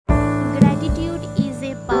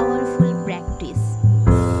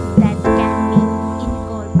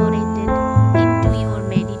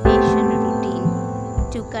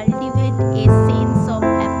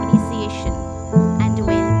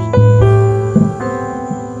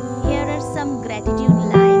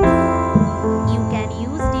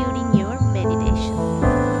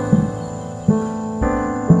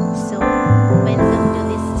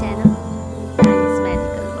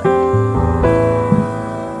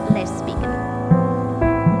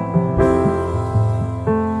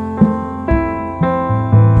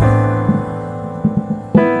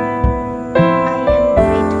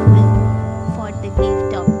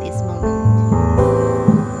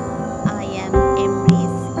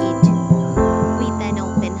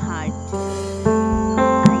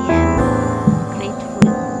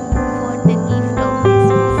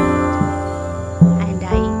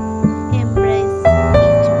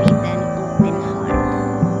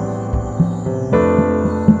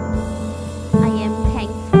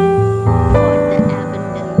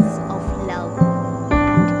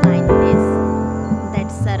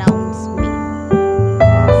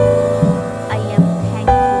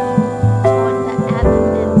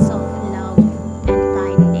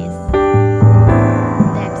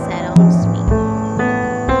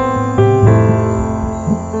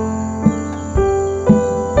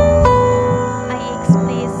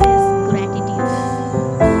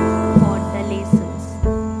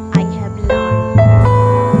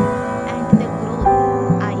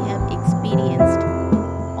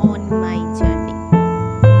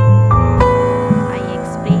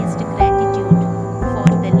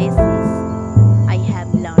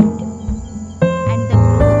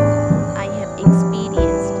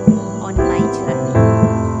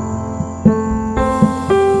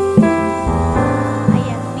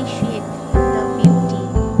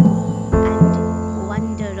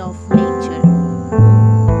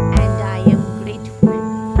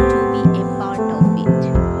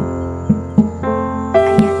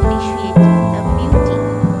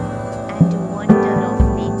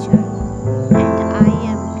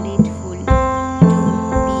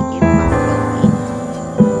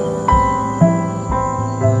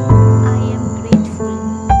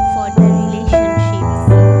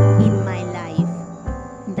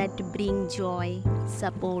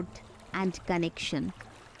and connection.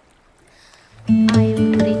 I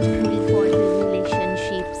am grateful for the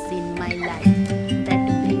relationships in my life that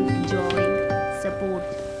bring joy, support,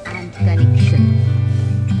 and connection.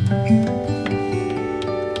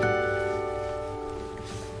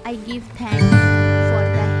 I give thanks for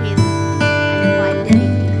the health and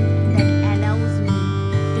vitality that allows me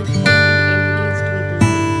to fully engage with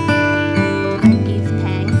life. I give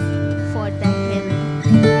thanks for the health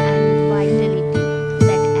and vitality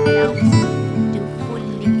that allows me to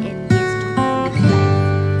fully engage with life.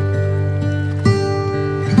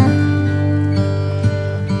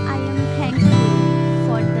 I am thankful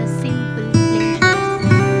for the simple pleasures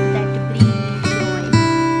that bring me joy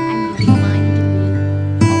and remind me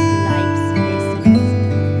of life's blessings.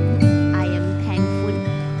 I am thankful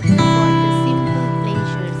for the simple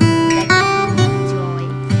pleasures that bring me joy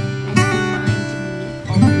and remind me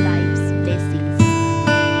of life's blessings.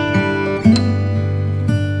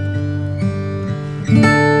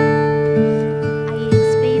 I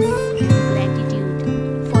express gratitude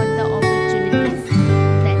for the opportunities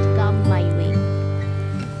that come my way,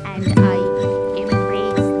 and I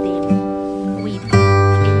embrace them with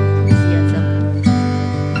enthusiasm.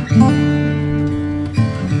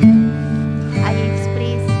 I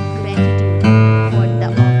express gratitude for the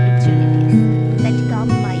opportunities that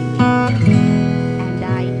come my way, and I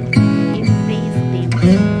embrace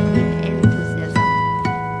them with enthusiasm.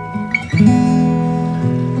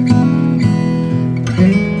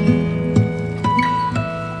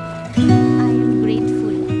 I am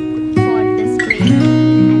grateful for the strength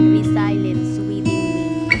and resilience within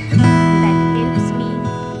me that helps me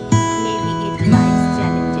navigate life's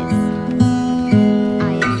challenges.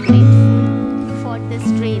 I am grateful for the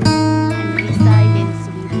strength and resilience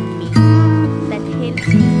within me that helps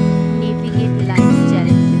me navigate life's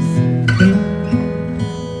challenges.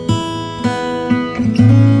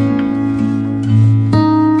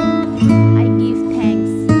 I give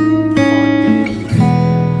thanks for the peace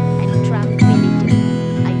and tranquility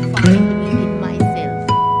I find within myself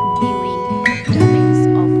during moments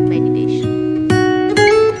of meditation.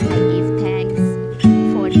 I give thanks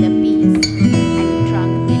for the peace and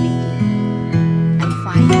tranquility I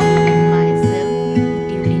find within myself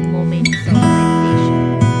during moments of meditation.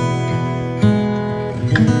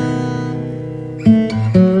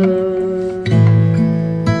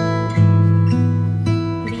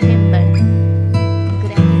 Remember,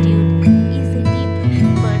 gratitude is a deeply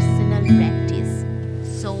personal practice,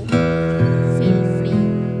 so feel free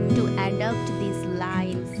to adopt these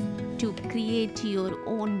lines to create your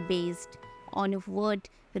own based on what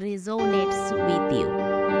resonates with you.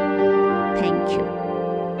 Thank you.